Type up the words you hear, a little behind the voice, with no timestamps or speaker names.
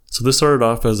So this started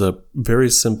off as a very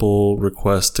simple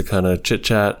request to kind of chit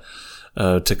chat,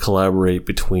 to collaborate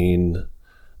between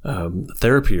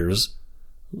therapiers.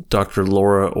 Dr.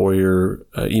 Laura Oyer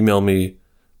emailed me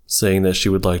saying that she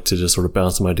would like to just sort of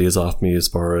bounce some ideas off me as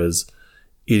far as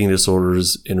eating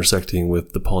disorders intersecting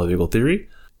with the polyvagal theory.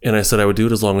 And I said I would do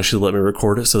it as long as she'd let me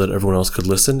record it so that everyone else could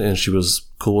listen, and she was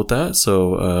cool with that.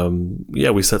 So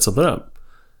we set something up.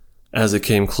 As it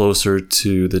came closer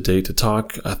to the date to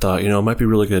talk, I thought, it might be a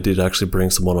really good idea to actually bring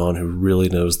someone on who really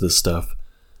knows this stuff.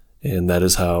 And that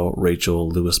is how Rachel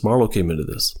Lewis Marlowe came into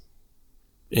this.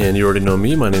 And you already know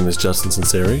me. My name is Justin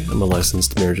Sinceri. I'm a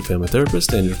licensed marriage and family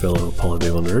therapist and your fellow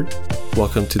polyvagal nerd.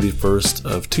 Welcome to the first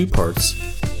of two parts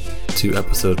to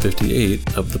episode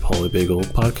 58 of the Polyvagal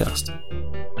Podcast.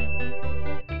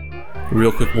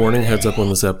 Real quick warning, heads up on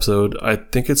this episode. I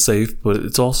think it's safe, but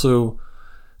it's also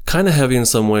kind of heavy in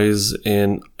some ways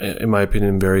and, in my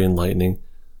opinion, very enlightening.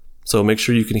 So make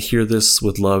sure you can hear this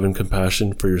with love and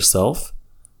compassion for yourself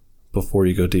before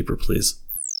you go deeper, please.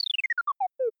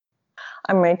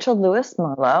 I'm Rachel Lewis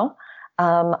Marlowe.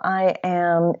 I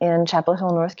am in Chapel Hill,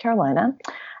 North Carolina,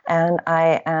 and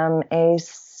I am a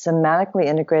somatically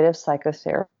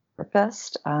integrative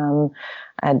psychotherapist,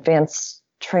 advanced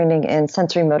training in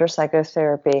sensory motor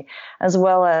psychotherapy, as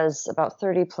well as about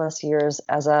 30 plus years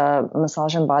as a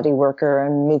massage and body worker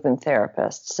and movement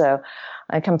therapist. So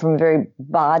I come from a very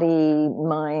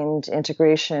body-mind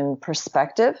integration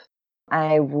perspective.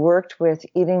 I worked with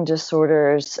eating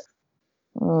disorders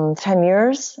 10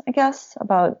 years, I guess,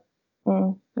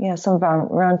 around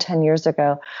 10 years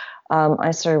ago. I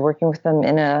started working with them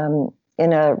in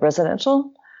a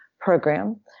residential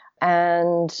program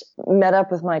and met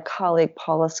up with my colleague,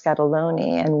 Paula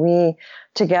Scatoloni, and we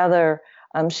together,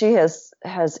 she has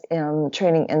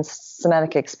training in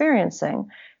somatic experiencing,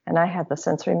 and I had the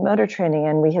sensory motor training,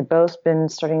 and we had both been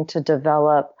starting to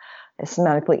develop a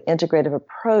somatically integrative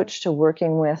approach to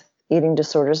working with eating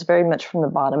disorders, very much from the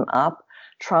bottom up,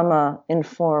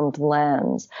 trauma-informed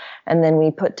lens. And then we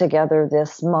put together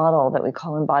this model that we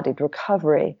call embodied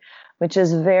recovery, which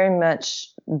is very much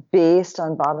based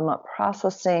on bottom-up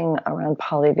processing around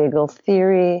polyvagal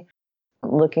theory,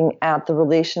 looking at the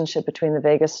relationship between the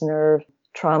vagus nerve,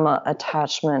 trauma,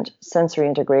 attachment, sensory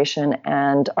integration,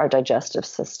 and our digestive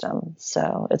system.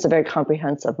 So it's a very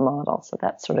comprehensive model. So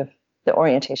that's sort of the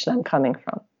orientation I'm coming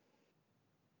from.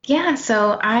 Yeah,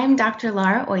 so I'm Dr.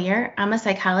 Laura Oyer. I'm a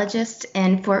psychologist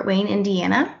in Fort Wayne,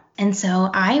 Indiana. And so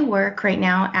I work right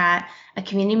now at a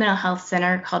community mental health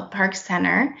center called Park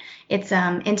Center. It's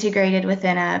integrated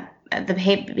within the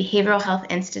Behavioral Health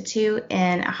Institute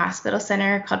in a hospital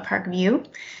center called Parkview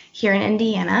here in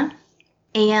Indiana.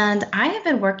 And I have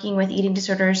been working with eating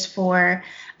disorders for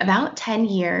about 10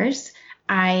 years.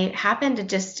 I happened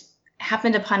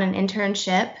upon an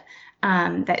internship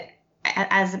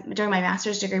during my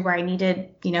master's degree where I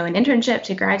needed, an internship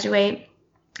to graduate,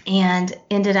 and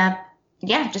ended up,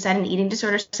 just at an eating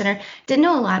disorder center. Didn't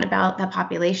know a lot about that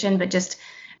population, but just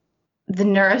the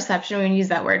neuroception, when we use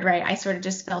that word, right? I sort of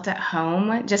just felt at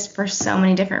home just for so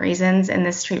many different reasons in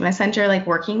this treatment center, like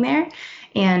working there.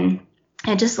 And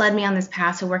it just led me on this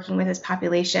path to working with this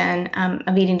population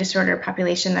of eating disorder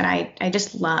population that I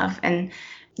just love. And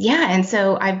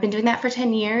so I've been doing that for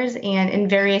 10 years and in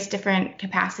various different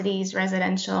capacities,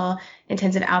 residential,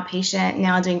 intensive outpatient,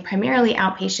 now doing primarily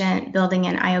outpatient, building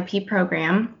an IOP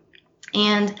program.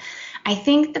 And I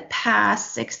think the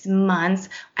past 6 months,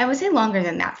 I would say longer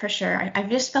than that for sure, I've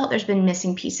just felt there's been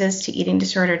missing pieces to eating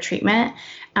disorder treatment,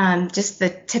 just the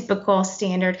typical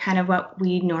standard kind of what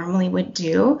we normally would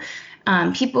do.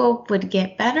 People would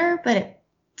get better, but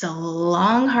it's a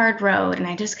long, hard road, and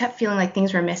I just kept feeling like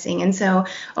things were missing. And so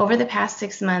over the past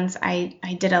 6 months, I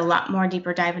did a lot more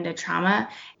deeper dive into trauma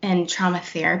and trauma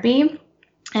therapy.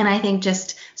 And I think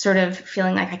just sort of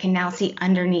feeling like I can now see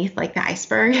underneath like the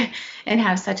iceberg and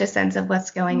have such a sense of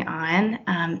what's going on.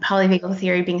 Polyvagal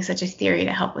theory being such a theory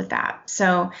to help with that.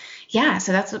 So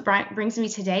that's what brings me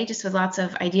today, just with lots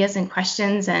of ideas and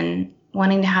questions and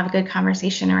wanting to have a good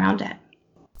conversation around it.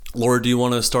 Laura, do you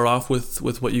want to start off with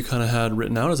what you kind of had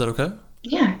written out? Is that okay?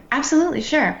 Yeah, absolutely.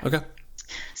 Sure. Okay.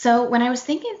 So when I was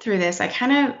thinking through this, I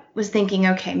kind of was thinking,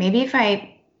 okay, maybe if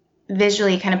I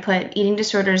visually kind of put eating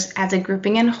disorders as a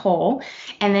grouping in whole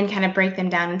and then kind of break them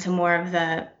down into more of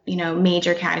the,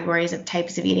 major categories of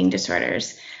types of eating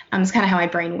disorders. It's kind of how my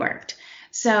brain worked.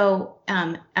 So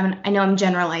I know I'm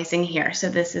generalizing here, so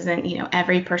this isn't,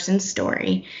 every person's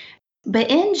story.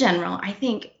 But in general, I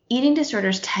think eating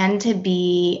disorders tend to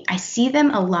be, I see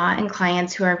them a lot in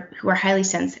clients who are highly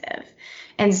sensitive.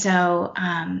 And so,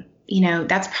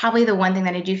 that's probably the one thing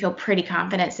that I do feel pretty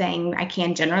confident saying I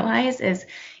can generalize is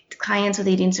clients with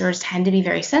eating disorders tend to be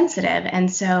very sensitive.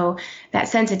 And so that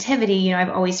sensitivity, I've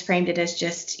always framed it as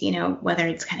just, whether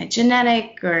it's kind of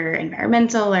genetic or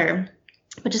environmental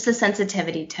but just the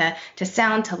sensitivity to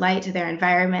sound, to light, to their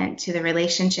environment, to the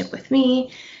relationship with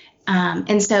me.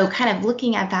 And so kind of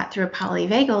looking at that through a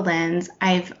polyvagal lens,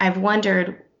 I've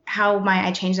wondered, how might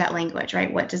I change that language,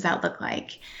 right? What does that look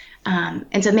like?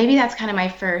 And so maybe that's kind of my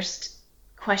first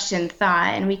question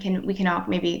thought, and we can all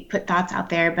maybe put thoughts out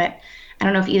there, but I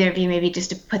don't know if either of you, maybe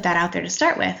just to put that out there to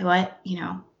start with, what,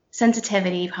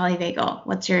 sensitivity, polyvagal,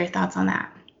 what's your thoughts on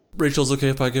that? Rachel's okay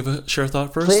if I share a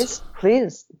thought first?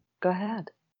 Please, go ahead.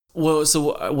 Well,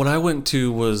 so what I went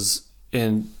to was,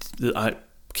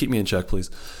 keep me in check, please.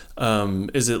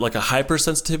 Is it like a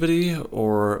hypersensitivity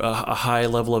or a high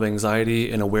level of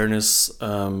anxiety and awareness?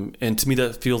 And to me,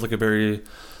 that feels like a very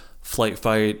flight,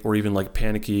 fight, or even like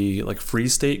panicky, like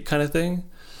freeze state kind of thing,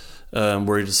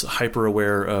 where you're just hyper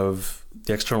aware of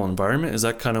the external environment. Is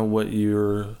that kind of what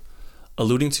you're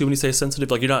alluding to when you say sensitive?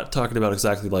 Like, you're not talking about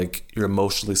exactly like you're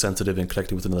emotionally sensitive and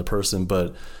connecting with another person,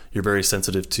 but you're very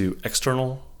sensitive to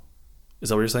external. Is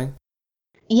that what you're saying?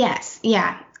 Yes.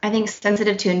 Yeah. I think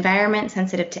sensitive to environment,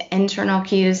 sensitive to internal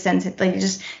cues, like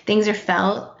just things are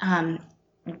felt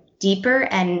deeper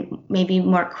and maybe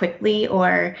more quickly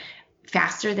or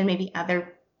faster than maybe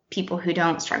other people who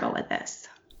don't struggle with this.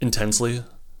 Intensely?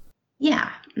 Yeah.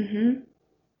 Mm-hmm.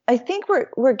 I think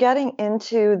we're getting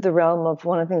into the realm of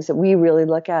one of the things that we really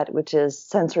look at, which is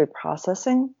sensory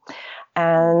processing,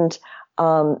 and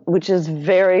which is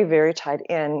very, very tied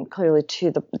in clearly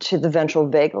to the ventral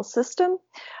vagal system.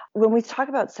 When we talk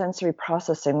about sensory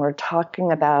processing, we're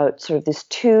talking about sort of these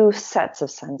two sets of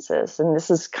senses, and this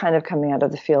is kind of coming out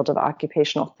of the field of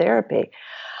occupational therapy.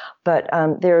 But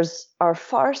there's our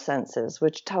far senses,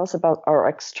 which tell us about our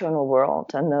external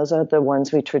world, and those are the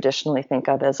ones we traditionally think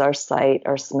of as our sight,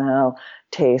 our smell,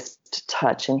 taste,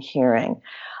 touch, and hearing.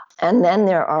 And then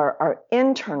there are our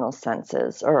internal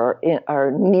senses, or our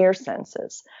near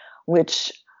senses,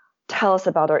 which tell us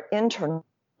about our internal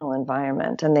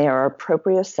environment, and they are our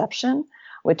proprioception,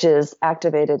 which is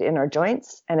activated in our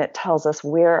joints, and it tells us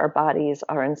where our bodies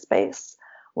are in space,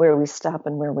 where we stop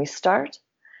and where we start.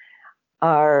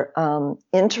 Our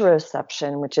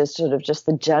interoception, which is sort of just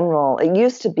the general, it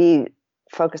used to be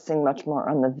focusing much more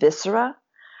on the viscera,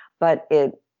 but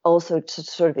it also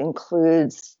sort of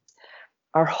includes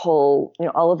our whole,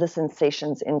 all of the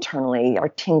sensations internally, our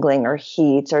tingling, our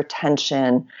heat, our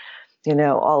tension,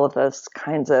 all of those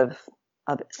kinds of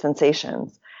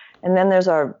sensations. And then there's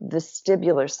our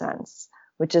vestibular sense,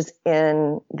 which is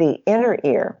in the inner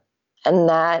ear. And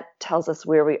that tells us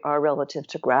where we are relative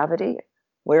to gravity,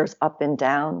 where's up and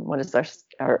down, what is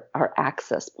our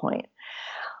access point.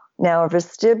 Now, our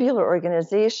vestibular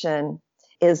organization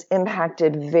is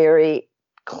impacted very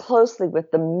closely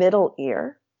with the middle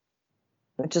ear,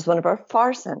 which is one of our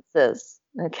far senses.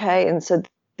 Okay. And so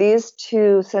these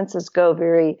two senses go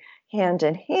very hand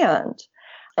in hand.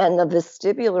 And the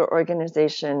vestibular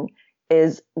organization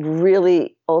is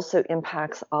really also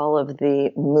impacts all of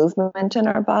the movement in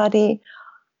our body,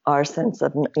 our sense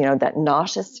of, that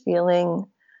nauseous feeling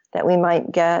that we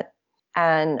might get.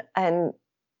 And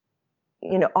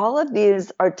all of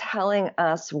these are telling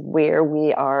us where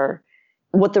we are,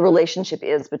 what the relationship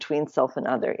is between self and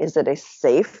other. Is it a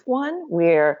safe one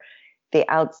where the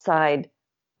outside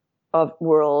of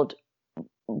world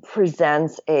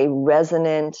presents a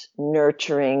resonant,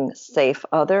 nurturing, safe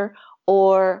other,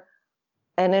 or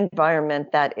an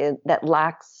environment that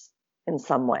lacks in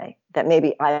some way, that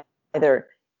maybe either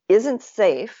isn't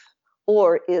safe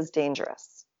or is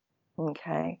dangerous?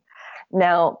 Okay.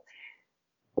 Now,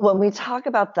 when we talk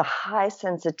about the high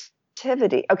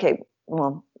sensitivity, okay,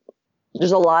 well,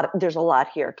 there's a lot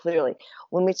here, clearly.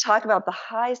 When we talk about the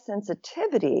high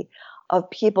sensitivity of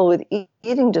people with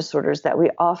eating disorders that we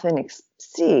often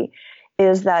see,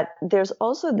 is that there's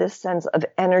also this sense of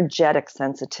energetic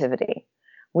sensitivity,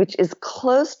 which is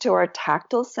close to our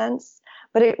tactile sense,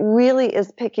 but it really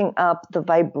is picking up the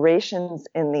vibrations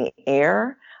in the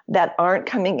air that aren't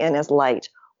coming in as light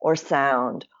or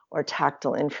sound or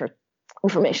tactile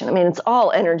information. I mean, it's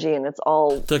all energy, and it's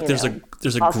all there's a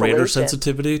greater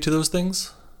sensitivity to those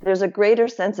things. There's a greater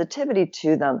sensitivity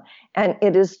to them, and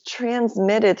it is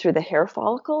transmitted through the hair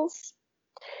follicles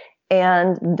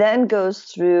and then goes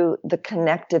through the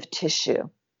connective tissue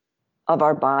of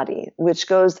our body, which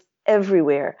goes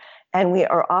everywhere, and we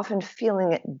are often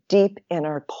feeling it deep in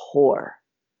our core.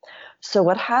 So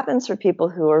what happens for people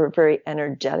who are very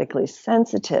energetically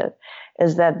sensitive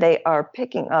is that they are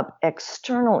picking up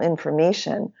external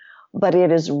information, but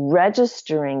it is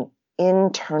registering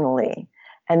internally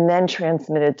and then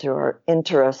transmitted through our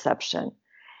interoception.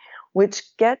 which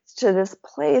gets to this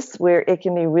place where it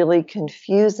can be really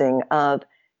confusing of,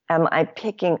 am I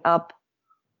picking up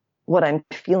what I'm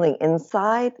feeling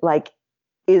inside? Like,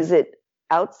 is it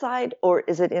outside or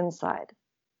is it inside?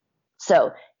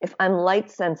 So if I'm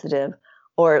light sensitive,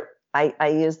 or I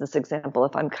use this example,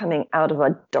 if I'm coming out of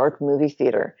a dark movie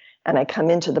theater and I come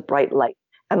into the bright light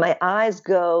and my eyes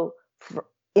go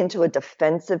into a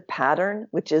defensive pattern,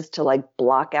 which is to like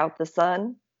block out the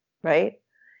sun, right?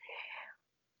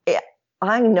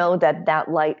 I know that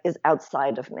that light is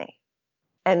outside of me.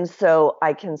 And so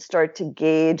I can start to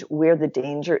gauge where the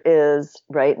danger is,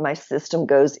 right? My system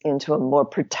goes into a more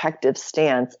protective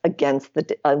stance against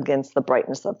the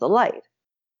brightness of the light.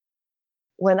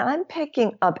 When I'm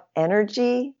picking up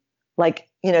energy, like,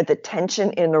 the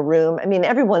tension in a room, I mean,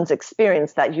 everyone's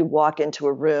experienced that. You walk into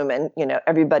a room and,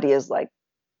 everybody is like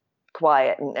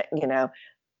quiet and,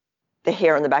 the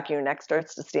hair on the back of your neck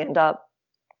starts to stand up.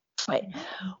 Right.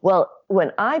 Well,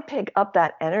 when I pick up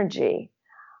that energy,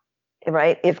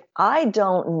 right, if I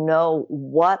don't know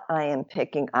what I am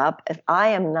picking up, if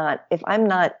I'm not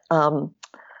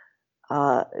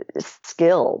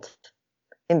skilled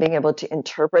in being able to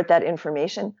interpret that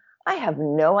information, I have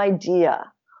no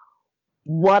idea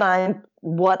what I'm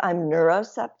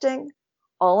neurocepting.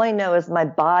 All I know is my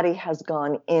body has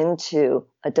gone into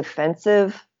a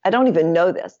defensive. I don't even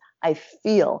know this. I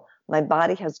feel my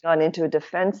body has gone into a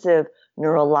defensive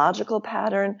neurological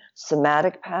pattern,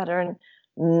 somatic pattern,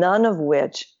 none of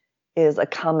which is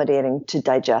accommodating to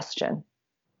digestion.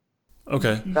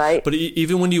 Okay. Right. But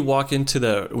even when you walk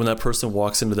into when that person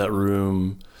walks into that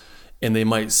room and they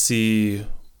might see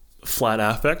flat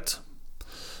affect,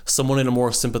 someone in a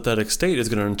more sympathetic state is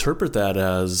going to interpret that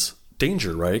as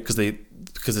danger, right?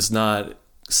 Because it's not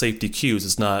safety cues,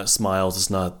 it's not smiles, it's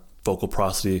not vocal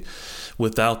prosody.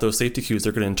 Without those safety cues,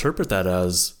 they're going to interpret that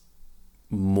as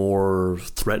more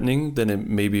threatening than it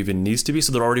maybe even needs to be.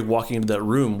 So they're already walking into that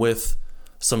room with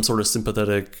some sort of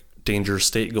sympathetic danger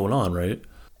state going on, right?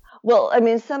 Well, I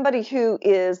mean, somebody who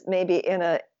is maybe in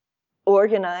a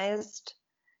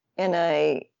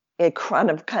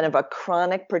chronic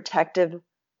protective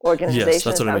organization. Yes,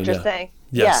 that's what I mean. You're saying?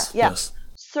 Yes, yeah, yes.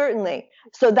 Certainly.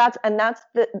 So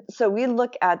so we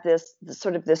look at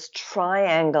this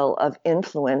triangle of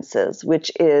influences,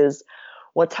 which is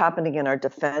what's happening in our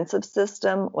defensive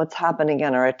system, what's happening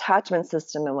in our attachment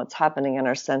system, and what's happening in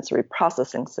our sensory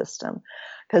processing system,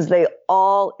 because they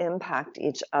all impact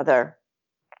each other.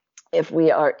 If we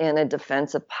are in a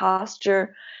defensive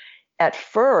posture, at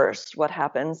first, what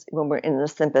happens when we're in the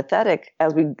sympathetic,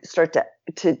 as we start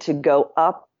to go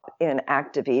up in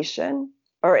activation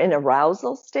or in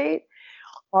arousal state,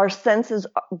 our senses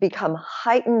become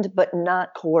heightened but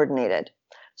not coordinated.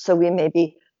 So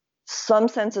some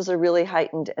senses are really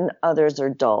heightened and others are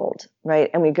dulled, right?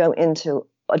 And we go into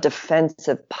a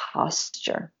defensive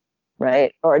posture,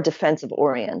 right? Or a defensive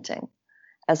orienting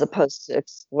as opposed to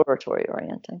exploratory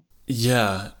orienting.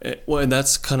 Yeah. Well, and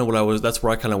that's kind of that's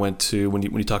where I kind of went to when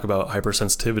you talk about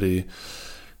hypersensitivity.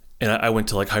 And I went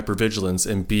to like hypervigilance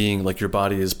and being like your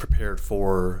body is prepared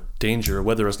for danger,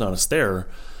 whether it's not a stare,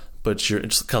 but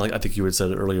it's kind of like, I think you had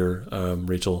said it earlier,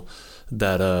 Rachel,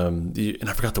 that, and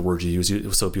I forgot the word you used. It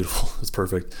was so beautiful. It was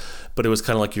perfect. But it was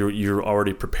kind of like you're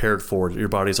already prepared for it. Your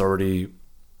body's already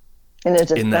in a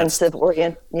defensive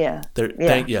orient. Yeah. There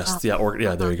you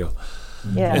go.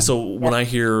 Yeah. And so when I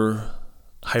hear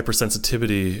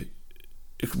hypersensitivity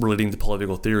relating to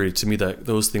polyvagal theory, to me that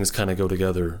those things kind of go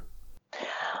together.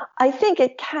 I think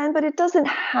it can, but it doesn't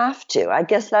have to. I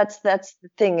guess that's the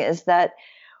thing, is that,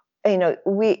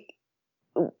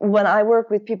 when I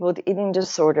work with people with eating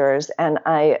disorders, and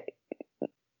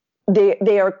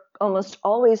they are almost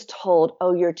always told,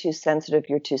 oh, you're too sensitive,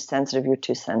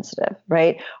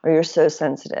 right? Or you're so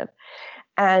sensitive.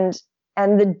 And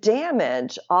the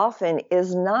damage often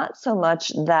is not so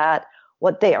much that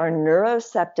what they are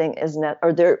neurocepting is not,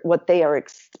 or what they are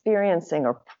experiencing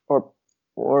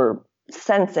or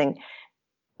sensing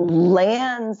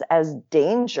lands as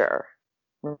danger,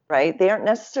 right? They aren't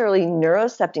necessarily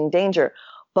neurocepting danger,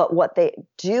 but what they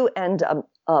do end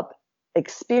up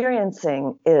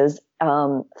experiencing is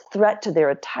threat to their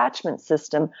attachment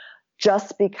system,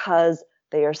 just because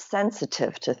they are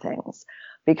sensitive to things,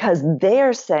 because they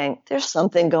are saying there's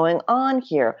something going on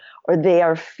here, or they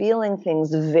are feeling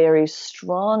things very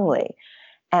strongly.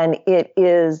 And it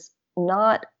is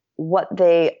not what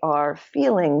they are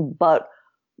feeling, but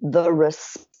the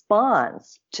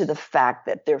response to the fact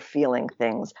that they're feeling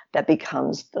things that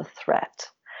becomes the threat.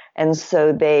 And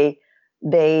so they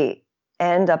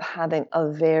end up having a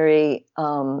very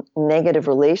negative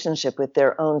relationship with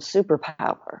their own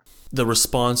superpower. The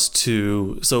response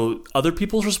to, so other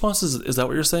people's responses, is that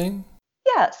what you're saying?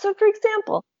 Yeah. So for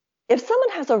example, if someone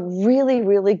has a really,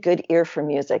 really good ear for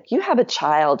music, you have a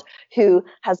child who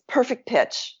has perfect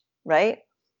pitch, right?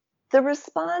 The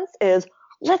response is,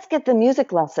 let's get the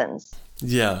music lessons.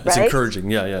 Yeah, it's right?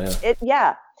 encouraging.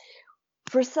 Yeah.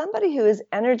 For somebody who is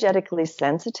energetically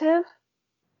sensitive,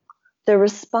 the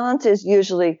response is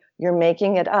usually, you're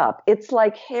making it up. It's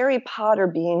like Harry Potter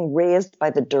being raised by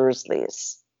the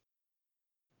Dursleys.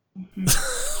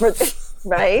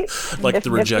 Right? Like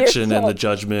the rejection and the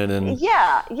judgment and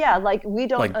like we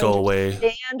don't like go away.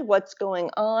 Understand what's going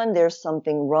on. There's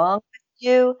something wrong with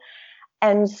you,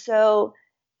 and so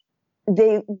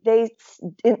they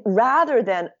rather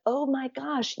than, oh my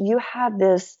gosh, you have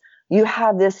this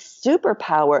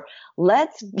superpower.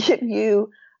 Let's give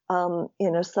you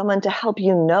someone to help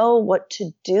you know what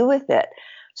to do with it,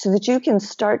 so that you can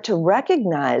start to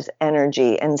recognize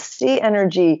energy and see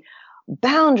energy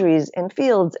boundaries and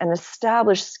fields and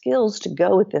establish skills to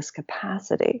go with this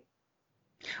capacity.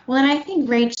 Well, and I think,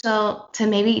 Rachel, to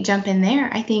maybe jump in there,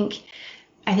 I think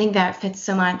that fits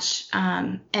so much.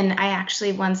 And I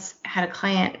actually once had a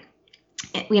client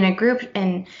in a group,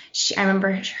 and I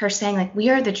remember her saying, like, we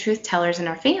are the truth tellers in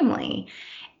our family.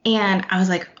 And I was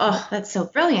like, oh, that's so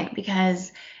brilliant,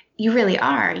 because you really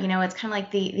are. It's kind of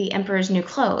like the emperor's new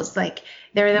clothes. Like,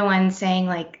 they're the ones saying,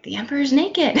 like, the emperor's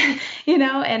naked,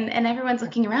 and everyone's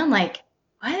looking around like,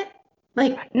 what?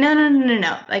 Like,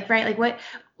 no. Like, right. Like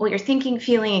what you're thinking,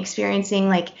 feeling, experiencing,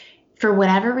 like, for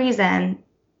whatever reason,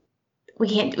 we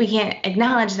can't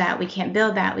acknowledge that. We can't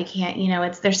build that. We can't,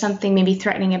 there's something maybe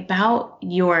threatening about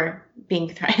your being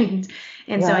threatened.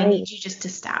 And so I need you just to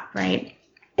stop. Right.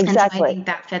 Exactly. And so I think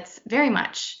that fits very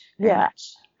much.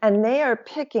 Much. And they are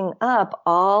picking up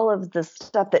all of the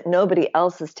stuff that nobody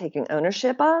else is taking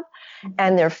ownership of,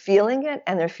 and they're feeling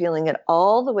it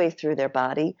all the way through their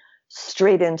body,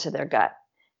 straight into their gut.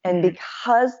 And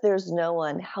because there's no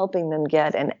one helping them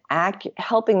get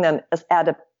helping them at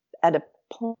a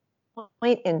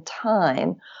point in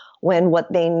time when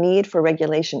what they need for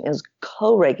regulation is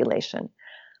co-regulation,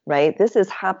 right? This is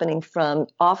happening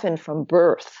often from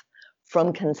birth,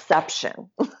 from conception,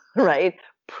 right?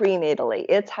 Prenatally.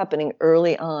 It's happening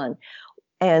early on.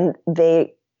 And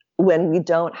when we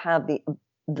don't have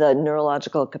the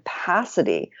neurological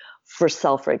capacity for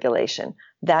self-regulation,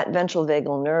 that ventral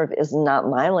vagal nerve is not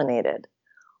myelinated.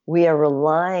 We are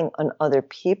relying on other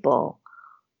people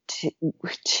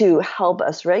to help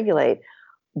us regulate.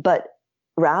 But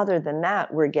rather than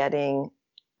that, we're getting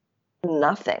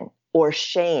nothing, or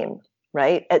shame,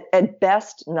 right? At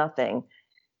best, nothing.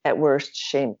 At worst,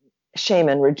 shame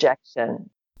and rejection.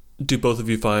 Do both of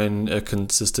you find a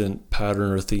consistent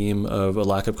pattern or theme of a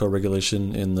lack of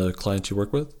co-regulation in the clients you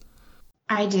work with?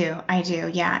 I do.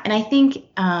 Yeah. And I think,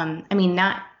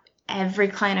 not every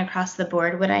client across the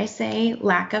board would I say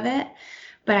lack of it,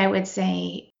 but I would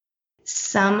say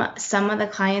some of the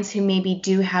clients who maybe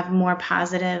do have more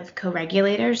positive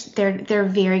co-regulators, they're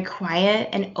very quiet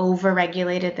and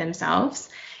over-regulated themselves.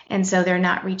 And so they're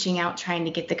not reaching out trying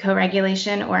to get the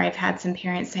co-regulation. Or I've had some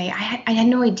parents say, I had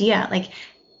no idea. Like,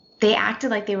 they acted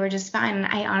like they were just fine, and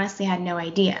I honestly had no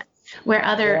idea. Where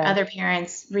other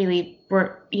parents really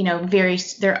were, very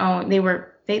their own.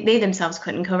 They themselves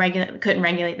couldn't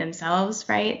regulate themselves,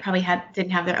 right? Probably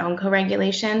didn't have their own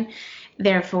co-regulation.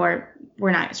 Therefore,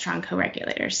 we're not strong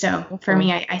co-regulators. So for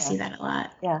me, I see that a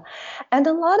lot. Yeah, and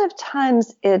a lot of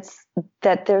times it's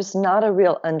that there's not a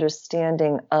real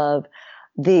understanding of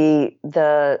the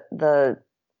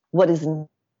what is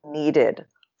needed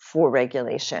for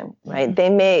regulation, right?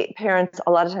 Parents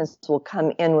a lot of times will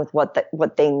come in with what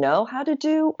they know how to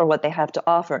do or what they have to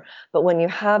offer. But when you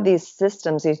have these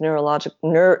systems, these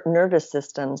nervous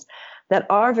systems that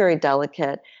are very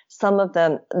delicate, some of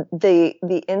them,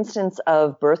 the instance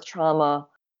of birth trauma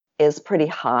is pretty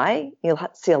high. You'll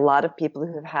see a lot of people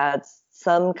who have had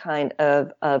some kind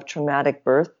of traumatic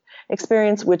birth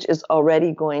experience, which is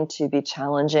already going to be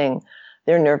challenging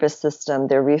their nervous system.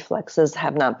 Their reflexes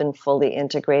have not been fully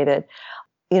integrated.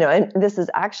 And this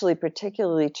is actually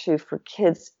particularly true for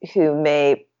kids who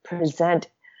may present,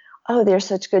 oh, they're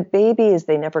such good babies,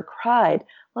 they never cried.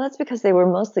 Well, that's because they were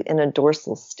mostly in a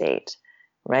dorsal state,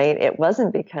 right? It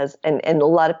wasn't because, and a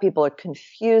lot of people are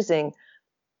confusing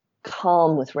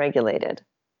calm with regulated.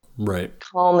 Right.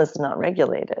 Calm is not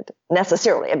regulated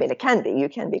necessarily. I mean, it can be. You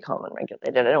can be calm and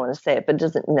regulated. I don't want to say it, but it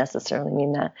doesn't necessarily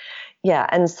mean that. Yeah.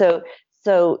 And so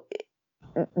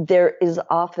there is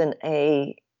often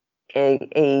a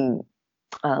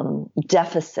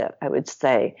deficit, I would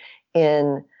say,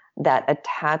 in that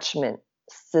attachment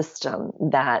system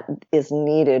that is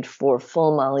needed for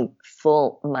full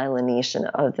myelination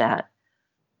of that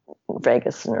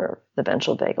vagus nerve, the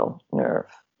ventral vagal nerve,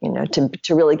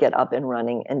 to really get up and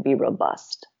running and be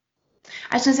robust.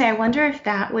 I was going to say, I wonder if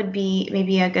that would be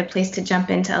maybe a good place to jump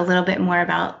into a little bit more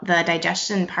about the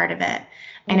digestion part of it.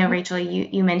 Mm-hmm. I know, Rachel,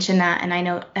 you mentioned that, and I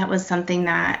know that was something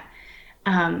that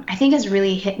I think has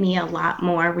really hit me a lot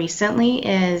more recently,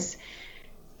 is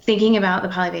thinking about the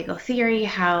polyvagal theory,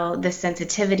 how the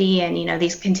sensitivity and,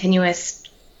 these continuous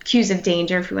cues of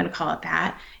danger, if we want to call it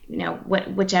that,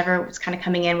 whichever was kind of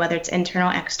coming in, whether it's internal,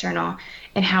 external,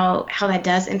 and how that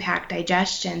does impact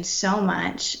digestion so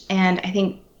much. And I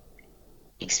think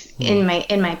in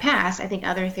my past, I think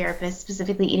other therapists,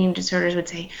 specifically eating disorders, would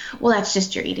say, well, that's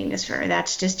just your eating disorder.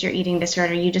 That's just your eating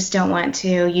disorder. You just don't want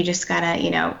to. You just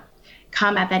gotta,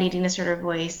 combat that eating disorder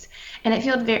voice. And it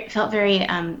felt very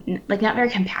not very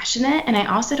compassionate. And I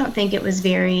also don't think it was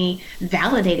very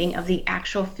validating of the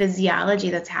actual physiology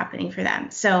that's happening for them.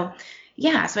 So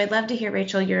I'd love to hear,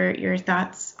 Rachel, your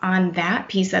thoughts on that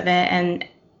piece of it and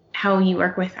how you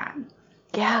work with that.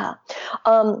 Yeah,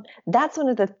 that's one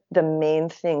of the main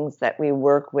things that we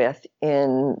work with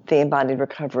in the embodied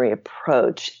recovery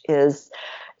approach is,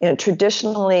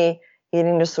 traditionally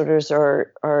eating disorders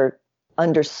are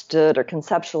understood or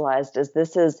conceptualized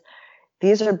as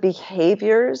these are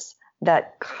behaviors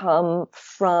that come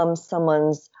from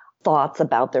someone's thoughts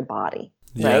about their body.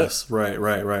 Yes,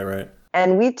 right.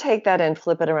 And we take that and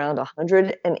flip it around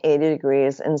 180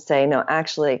 degrees and say, no,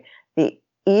 actually, the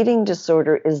eating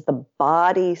disorder is the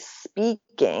body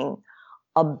speaking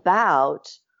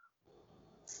about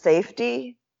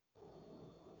safety,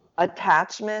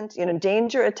 attachment,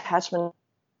 danger, attachment,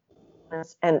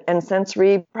 and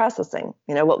sensory processing,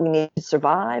 what we need to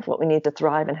survive, what we need to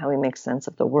thrive, and how we make sense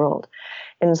of the world.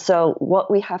 And so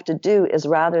what we have to do is,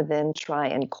 rather than try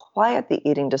and quiet the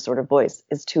eating disorder voice,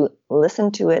 is to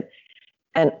listen to it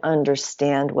and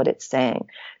understand what it's saying,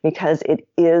 because it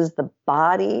is the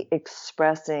body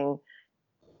expressing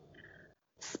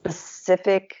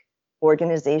specific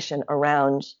organization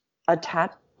around a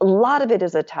lot of it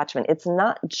is attachment. It's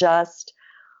not just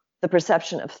the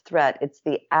perception of threat. It's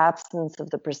the absence of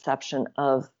the perception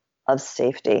of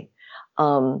safety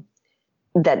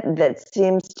that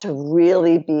seems to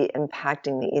really be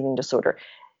impacting the eating disorder.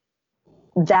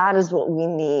 That is what we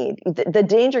need. The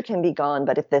danger can be gone,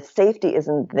 but if the safety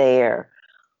isn't there,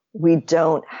 we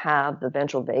don't have the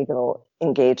ventral vagal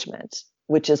engagement,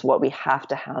 which is what we have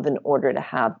to have in order to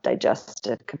have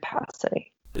digestive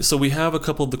capacity. So we have a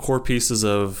couple of the core pieces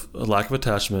of a lack of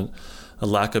attachment, a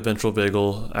lack of ventral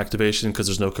vagal activation because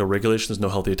there's no co-regulation, there's no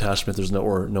healthy attachment, there's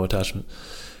no attachment.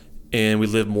 And we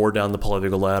live more down the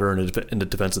polyvagal ladder in a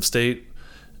defensive state.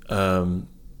 So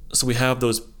we have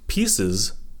those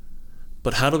pieces.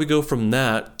 But how do we go from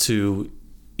that to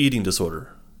eating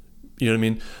disorder? You know what I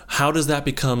mean? How does that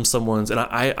become someone's, and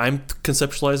I'm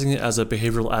conceptualizing it as a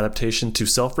behavioral adaptation to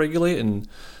self-regulate, and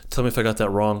tell me if I got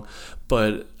that wrong,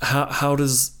 but how do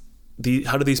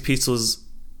these pieces,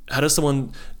 how does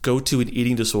someone go to an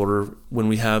eating disorder when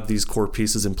we have these core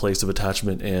pieces in place of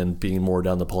attachment and being more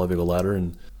down the polyvagal ladder?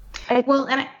 And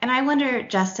I wonder,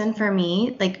 Justin, for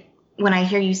me, like when I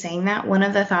hear you saying that, one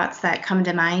of the thoughts that come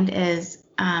to mind is,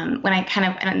 when I kind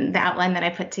of, and the outline that I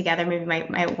put together, maybe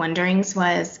my wonderings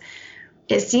was,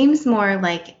 it seems more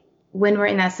like when we're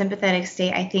in that sympathetic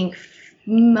state, I think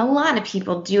a lot of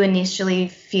people do initially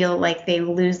feel like they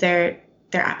lose their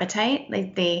appetite,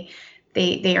 like they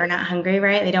are not hungry,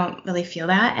 right? They don't really feel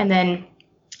that. And then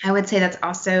I would say that's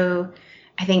also,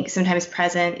 I think, sometimes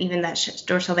present, even that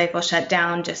dorsal vagal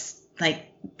shutdown, just like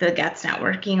the gut's not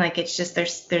working, like it's just,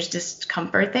 there's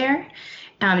discomfort there.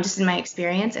 Just in my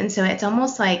experience. And so it's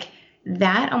almost like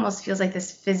that almost feels like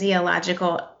this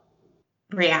physiological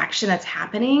reaction that's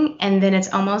happening. And then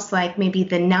it's almost like maybe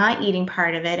the not eating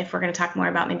part of it, if we're going to talk more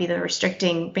about maybe the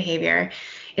restricting behavior,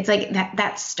 it's like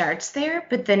that starts there,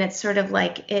 but then it's sort of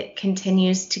like it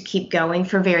continues to keep going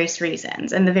for various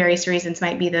reasons. And the various reasons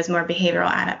might be those more behavioral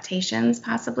adaptations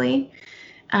possibly.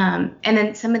 And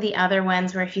then some of the other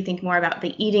ones where if you think more about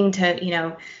the eating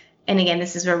to, and again,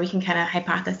 this is where we can kind of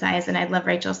hypothesize, and I love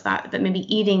Rachel's thought, but maybe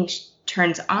eating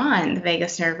turns on the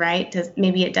vagus nerve, right?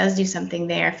 Maybe it does do something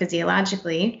there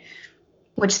physiologically,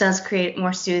 which does create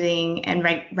more soothing and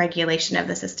regulation of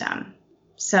the system.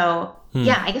 So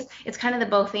I guess it's kind of the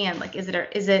both and. Like, is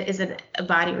it a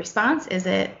body response? Is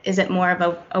it more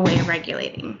of a way of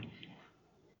regulating?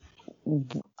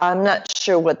 I'm not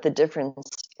sure what the difference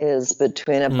is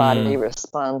between a body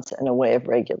response and a way of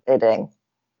regulating.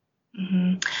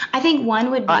 Mm-hmm. I think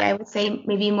one would be, I would say,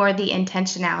 maybe more the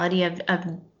intentionality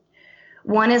of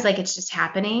one is like it's just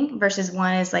happening versus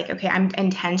one is like, okay, I'm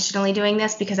intentionally doing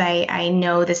this because I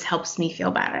know this helps me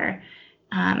feel better.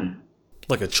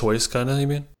 Like a choice kind of, you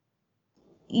mean?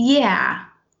 Yeah.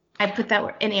 I put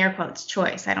that in air quotes,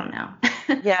 choice. I don't know.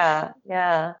 Yeah,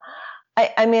 yeah.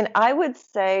 I mean, I would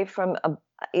say from a,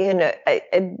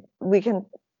 we can,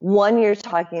 one you're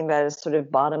talking about is sort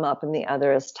of bottom up and the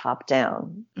other is top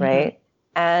down, right?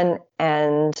 And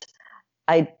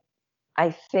I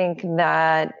think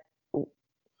that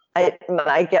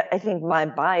I think my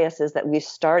bias is that we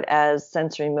start as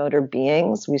sensory motor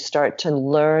beings. We start to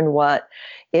learn what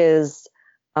is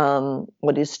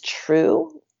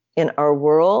true in our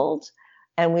world,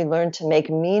 and we learn to make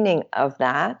meaning of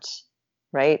that,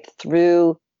 right?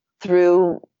 Through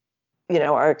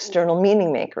our external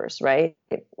meaning makers, right?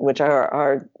 Which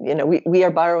are we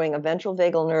are borrowing a ventral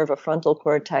vagal nerve, a frontal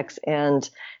cortex, and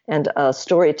a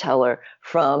storyteller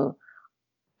from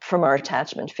our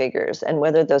attachment figures, and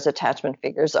whether those attachment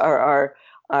figures are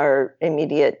our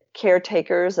immediate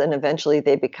caretakers, and eventually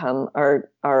they become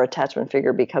our attachment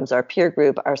figure becomes our peer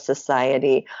group, our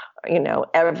society.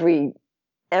 Every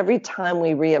time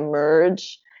we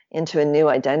reemerge into a new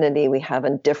identity, we have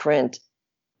a different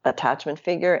attachment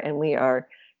figure, and we are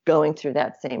going through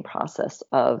that same process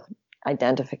of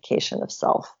identification of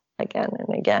self again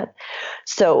and again.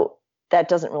 So that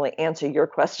doesn't really answer your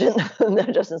question. So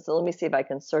let me see if I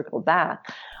can circle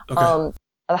back. Okay.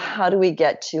 How do we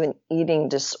get to an eating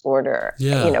disorder?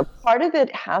 Yeah. Part of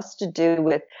it has to do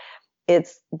with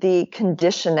it's the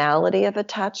conditionality of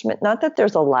attachment. Not that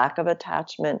there's a lack of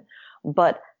attachment,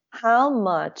 but how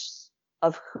much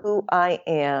of who I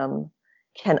am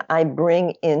can I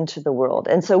bring into the world?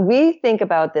 And so we think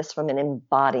about this from an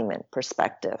embodiment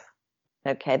perspective.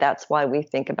 Okay, that's why we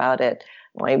think about it,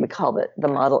 why we call it the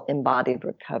model embodied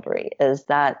recovery, is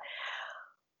that,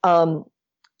 how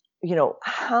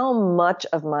much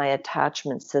of my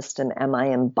attachment system am I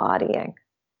embodying?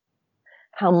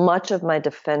 How much of my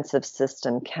defensive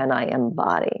system can I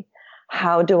embody?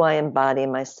 How do I embody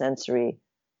my sensory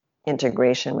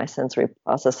integration, my sensory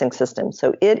processing system?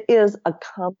 So it is a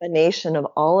combination of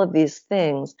all of these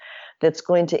things that's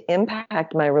going to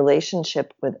impact my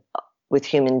relationship with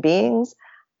human beings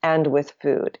and with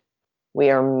food. We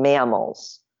are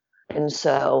mammals. And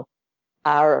so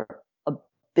our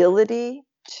ability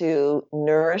to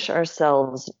nourish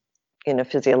ourselves,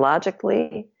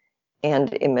 physiologically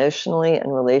and emotionally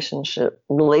and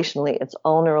relationally, it's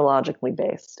all neurologically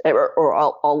based, or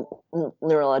all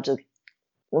neurologically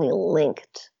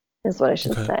linked, is what I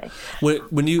should say.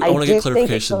 When I want to get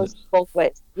clarification. Think it goes both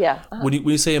ways. Yeah. When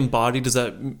you say embody, does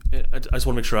that? I just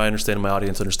want to make sure I understand and my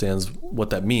audience understands what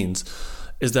that means.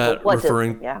 Is that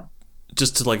referring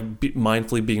just to like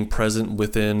mindfully being present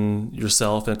within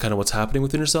yourself and kind of what's happening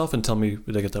within yourself? And tell me,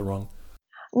 did I get that wrong?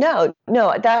 No,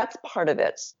 that's part of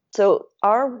it. So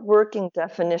our working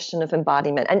definition of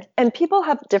embodiment, and people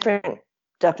have different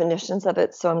definitions of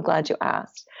it, so I'm glad you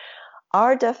asked.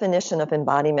 Our definition of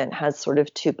embodiment has sort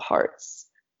of two parts.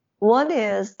 One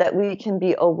is that we can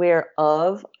be aware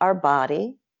of our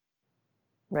body,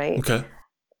 right? Okay.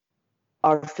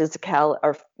 Our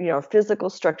physical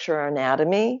structure, our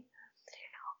anatomy,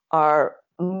 our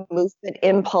movement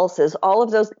impulses, all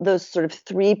of those sort of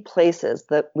three places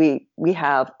that we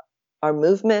have our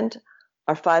movement,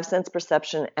 our five sense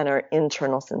perception, and our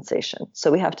internal sensation.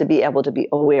 So we have to be able to be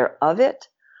aware of it.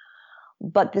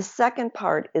 But the second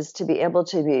part is to be able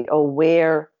to be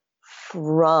aware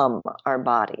from our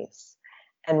bodies.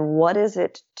 And what is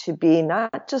it to be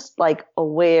not just like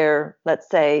aware? Let's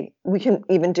say we can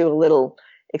even do a little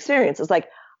experience. It's like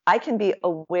I can be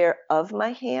aware of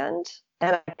my hand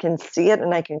and I can see it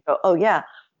and I can go, oh yeah.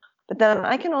 But then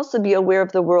I can also be aware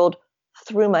of the world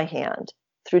through my hand,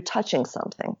 through touching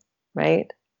something,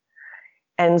 right?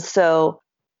 And so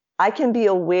I can be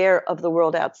aware of the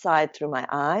world outside through my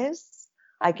eyes.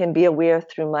 I can be aware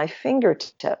through my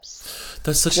fingertips.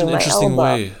 That's such an interesting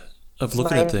way of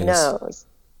looking at things. Nose.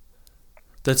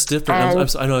 That's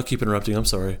different. I know I keep interrupting. I'm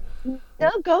sorry.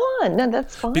 No, go on. No,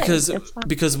 that's fine. Because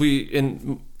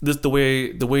the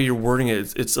way you're wording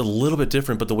it, it's a little bit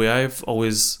different. But the way I've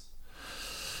always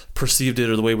perceived it,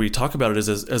 or the way we talk about it, is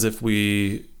as if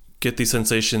we get these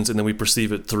sensations and then we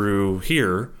perceive it through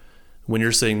here. When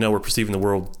you're saying no, we're perceiving the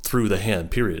world through the hand.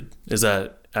 Period. Is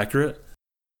that accurate?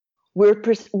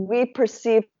 We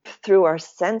perceive through our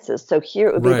senses. So here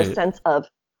it would be the sense of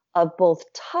both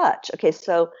touch. Okay,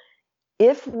 so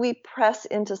if we press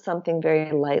into something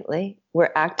very lightly,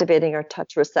 we're activating our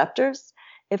touch receptors.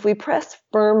 If we press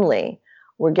firmly,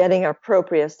 we're getting our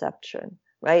proprioception,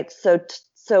 right?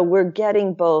 So we're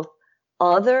getting both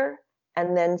other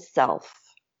and then self.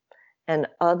 and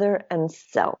other and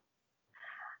self.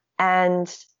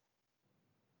 And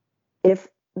if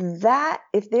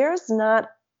there's not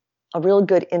a real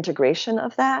good integration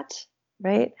of that,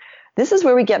 right? This is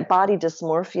where we get body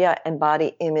dysmorphia and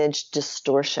body image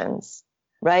distortions,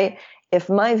 right? If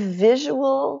the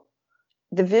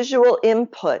visual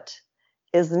input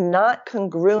is not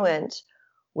congruent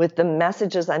with the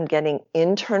messages I'm getting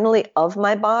internally of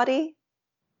my body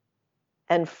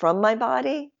and from my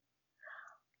body,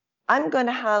 I'm going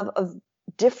to have a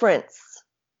difference.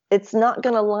 It's not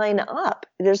going to line up.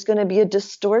 There's going to be a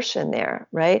distortion there,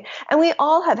 right? And we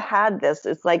all have had this.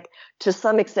 It's like, to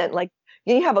some extent, like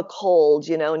you have a cold,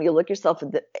 and you look yourself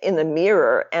in the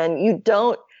mirror and you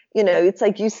don't, it's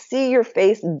like you see your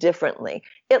face differently.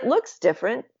 It looks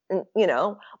different,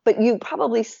 but you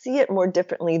probably see it more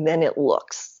differently than it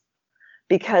looks,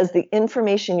 because the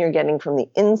information you're getting from the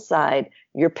inside,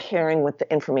 you're pairing with the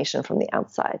information from the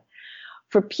outside.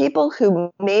 For people who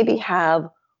maybe have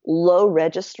low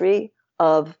registry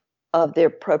of their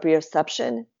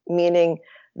proprioception, meaning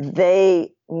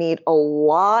they need a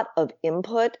lot of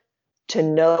input to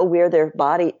know where their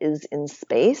body is in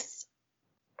space,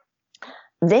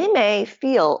 they may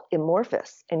feel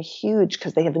amorphous and huge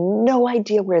because they have no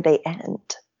idea where they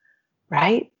end,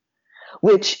 right?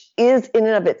 Which is in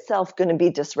and of itself going to be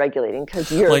dysregulating, because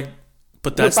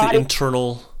but that's the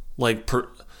internal,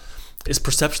 is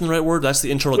perception the right word? That's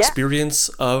the internal experience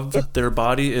of their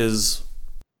body is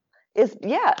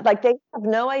like they have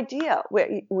no idea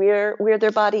where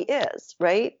their body is,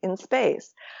 right, in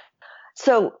space.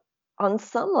 So on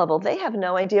some level, they have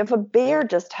no idea if a bear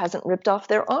just hasn't ripped off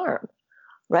their arm,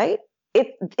 right?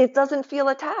 It doesn't feel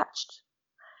attached.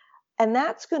 And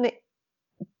that's going to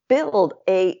build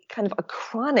a kind of a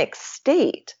chronic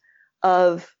state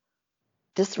of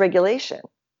dysregulation,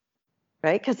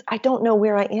 right? Because I don't know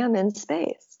where I am in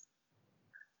space.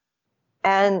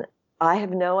 And I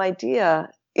have no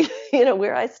idea,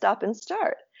 where I stop and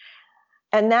start.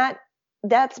 And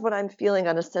that's what I'm feeling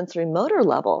on a sensory motor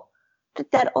level.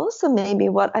 That also may be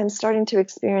what I'm starting to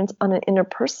experience on an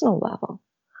interpersonal level.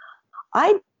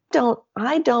 I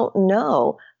don't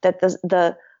know that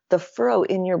the furrow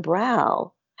in your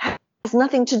brow has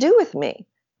nothing to do with me,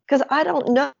 because I don't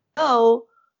know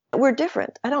we're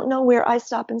different. I don't know where I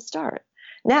stop and start.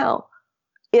 Now,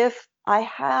 if I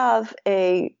have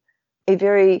a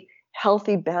very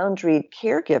healthy boundaried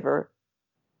caregiver,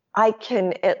 I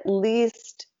can at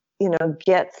least,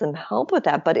 get some help with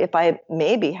that. But if I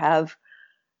maybe have,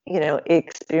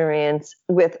 experience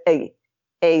with a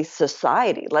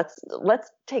society, let's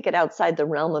take it outside the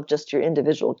realm of just your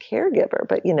individual caregiver,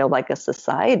 but, like a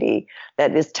society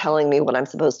that is telling me what I'm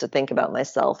supposed to think about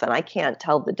myself, and I can't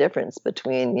tell the difference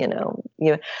between,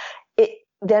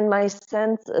 then my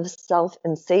sense of self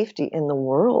and safety in the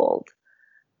world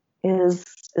is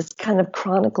kind of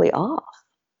chronically off,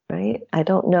 right? I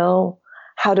don't know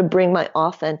how to bring my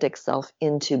authentic self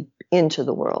into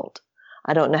the world.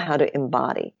 I don't know how to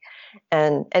embody.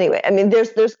 And anyway, I mean,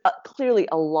 there's clearly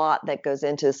a lot that goes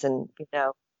into this, and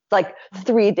like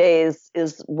 3 days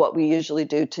is what we usually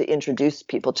do to introduce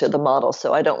people to the model.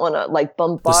 So I don't want to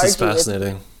bombard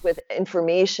you with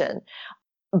information.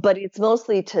 But it's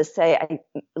mostly to say,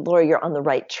 Laura, you're on the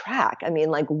right track. I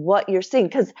mean, what you're seeing,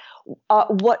 because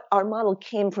what our model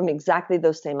came from exactly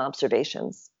those same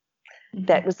observations. Mm-hmm.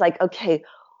 That was okay,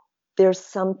 there's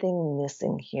something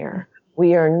missing here.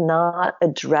 We are not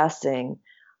addressing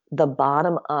the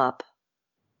bottom up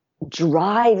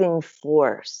driving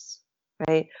force,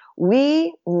 right?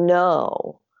 We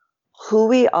know who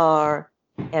we are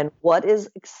and what is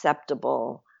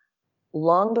acceptable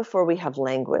long before we have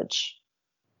language.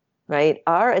 Right?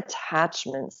 Our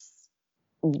attachments,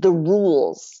 the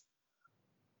rules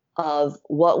of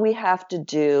what we have to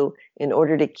do in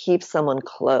order to keep someone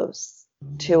close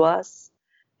to us,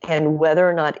 and whether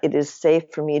or not it is safe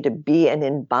for me to be an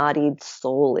embodied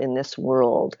soul in this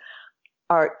world,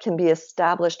 can be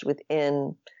established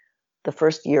within the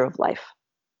first year of life,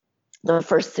 the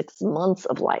first 6 months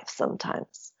of life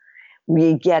sometimes.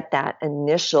 We get that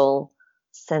initial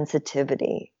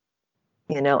sensitivity.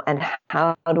 And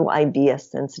how do I be a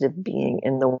sensitive being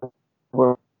in the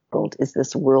world? Is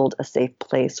this world a safe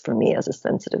place for me as a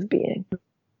sensitive being?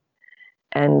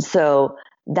 And so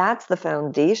that's the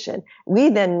foundation. We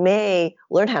then may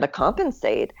learn how to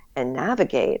compensate and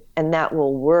navigate, and that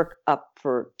will work up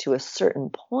to a certain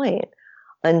point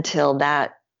until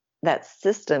that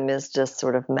system is just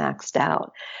sort of maxed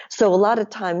out. So a lot of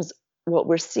times what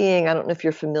we're seeing, I don't know if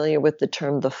you're familiar with the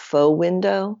term the faux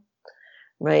window,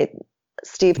 right?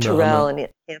 Steve Terrell and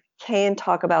Kane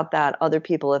talk about that. Other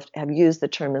people have used the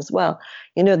term as well.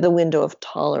 The window of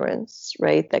tolerance,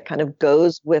 right? That kind of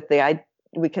goes with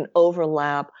we can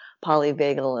overlap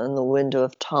polyvagal and the window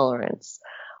of tolerance,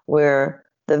 where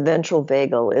the ventral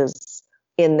vagal is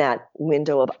in that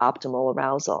window of optimal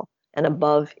arousal, and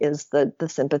above is the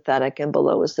sympathetic, and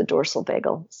below is the dorsal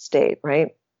vagal state, right?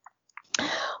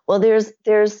 Well, there's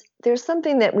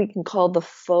something that we can call the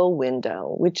faux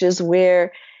window, which is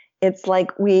where it's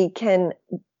like we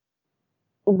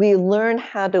learn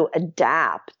how to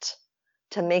adapt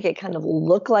to make it kind of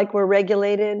look like we're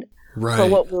regulated. Right. But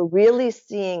what we're really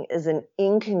seeing is an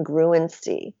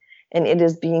incongruency, and it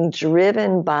is being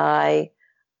driven by,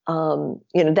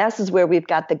 this is where we've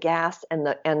got the gas and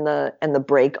the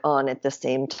brake on at the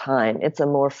same time. It's a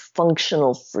more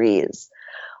functional freeze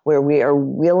where we are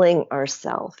willing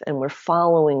ourselves and we're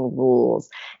following rules,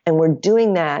 and we're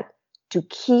doing that to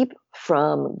keep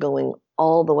from going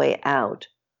all the way out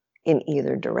in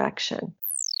either direction.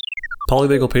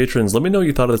 Polyvagal patrons, let me know what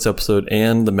you thought of this episode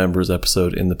and the members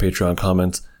episode in the Patreon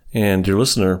comments. And dear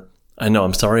listener, I know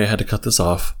I'm sorry I had to cut this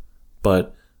off,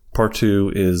 but part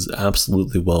 2 is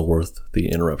absolutely well worth the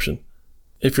interruption.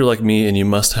 If you're like me and you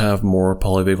must have more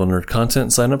Polyvagal Nerd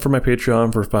content, sign up for my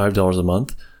Patreon for $5 a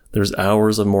month. There's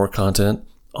hours of more content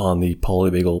on the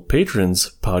Polyvagal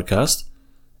Patrons podcast,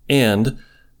 and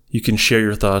you can share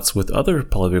your thoughts with other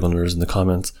Polyvagal Nerds in the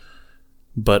comments.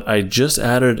 But I just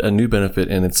added a new benefit,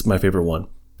 and it's my favorite one.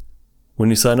 When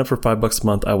you sign up for $5 a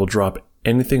month, I will drop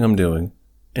anything I'm doing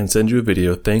and send you a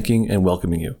video thanking and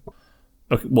welcoming you.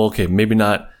 Okay, maybe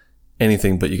not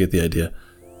anything, but you get the idea.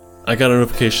 I got a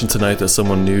notification tonight that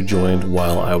someone new joined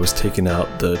while I was taking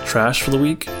out the trash for the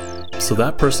week. So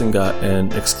that person got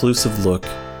an exclusive look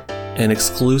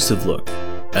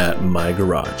at my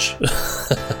garage.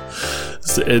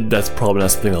 So that's probably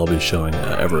not something I'll be showing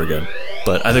ever again.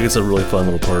 But I think it's a really fun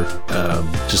little part,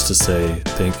 just to say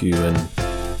thank you and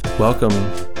welcome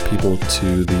people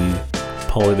to the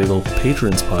Polyvagal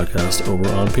Patrons podcast over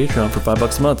on Patreon for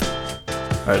 $5 a month.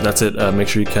 All right, that's it. Make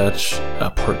sure you catch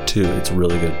part 2. It's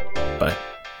really good. Bye.